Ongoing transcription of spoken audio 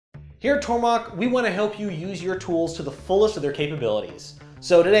Here at Tormach, we want to help you use your tools to the fullest of their capabilities.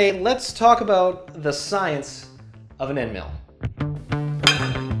 So today, let's talk about the science of an end mill.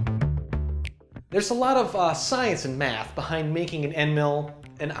 There's a lot of science and math behind making an end mill,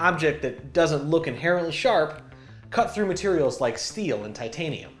 an object that doesn't look inherently sharp, cut through materials like steel and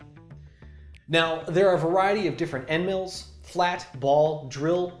titanium. Now, there are a variety of different end mills: flat, ball,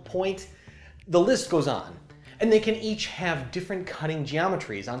 drill, point. The list goes on. And they can each have different cutting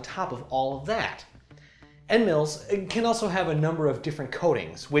geometries on top of all of that. End mills can also have a number of different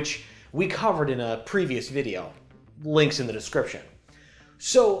coatings, which we covered in a previous video. Links in the description.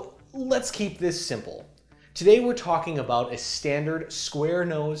 So let's keep this simple. Today we're talking about a standard square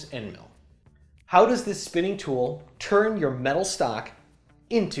nose end mill. How does this spinning tool turn your metal stock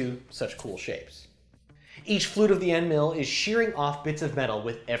into such cool shapes? Each flute of the end mill is shearing off bits of metal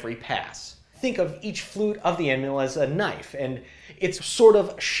with every pass. Think of each flute of the end mill as a knife, and it's sort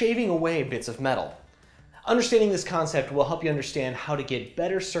of shaving away bits of metal. Understanding this concept will help you understand how to get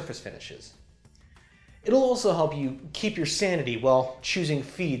better surface finishes. It'll also help you keep your sanity while choosing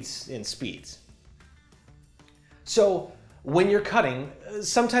feeds and speeds. So when you're cutting,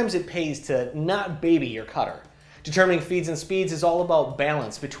 sometimes it pays to not baby your cutter. Determining feeds and speeds is all about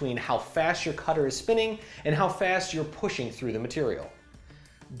balance between how fast your cutter is spinning and how fast you're pushing through the material.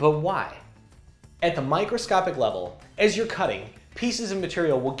 But why? At the microscopic level, as you're cutting, pieces of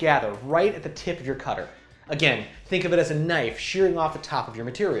material will gather right at the tip of your cutter. Again, think of it as a knife shearing off the top of your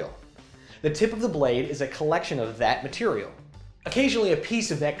material. The tip of the blade is a collection of that material. Occasionally, a piece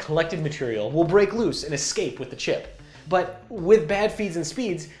of that collected material will break loose and escape with the chip. But with bad feeds and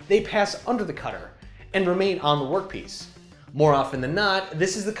speeds, they pass under the cutter and remain on the workpiece. More often than not,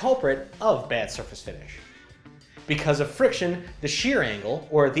 this is the culprit of bad surface finish. Because of friction, the shear angle,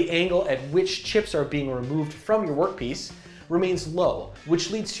 or the angle at which chips are being removed from your workpiece, remains low,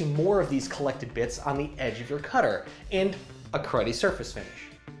 which leads to more of these collected bits on the edge of your cutter and a cruddy surface finish.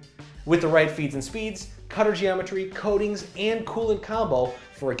 With the right feeds and speeds, cutter geometry, coatings, and coolant combo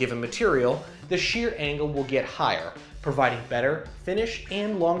for a given material, the shear angle will get higher, providing better finish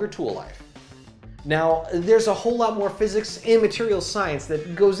and longer tool life. Now, there's a whole lot more physics and material science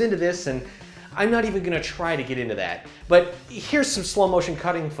that goes into this, and I'm not even going to try to get into that, but here's some slow motion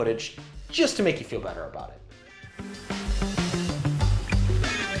cutting footage just to make you feel better about it.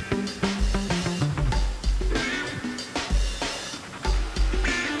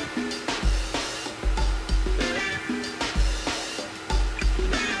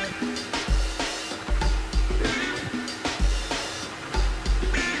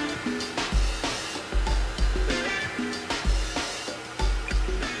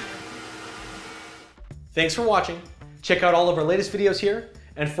 Thanks for watching. Check out all of our latest videos here,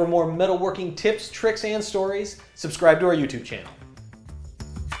 and for more metalworking tips, tricks, and stories, subscribe to our YouTube channel.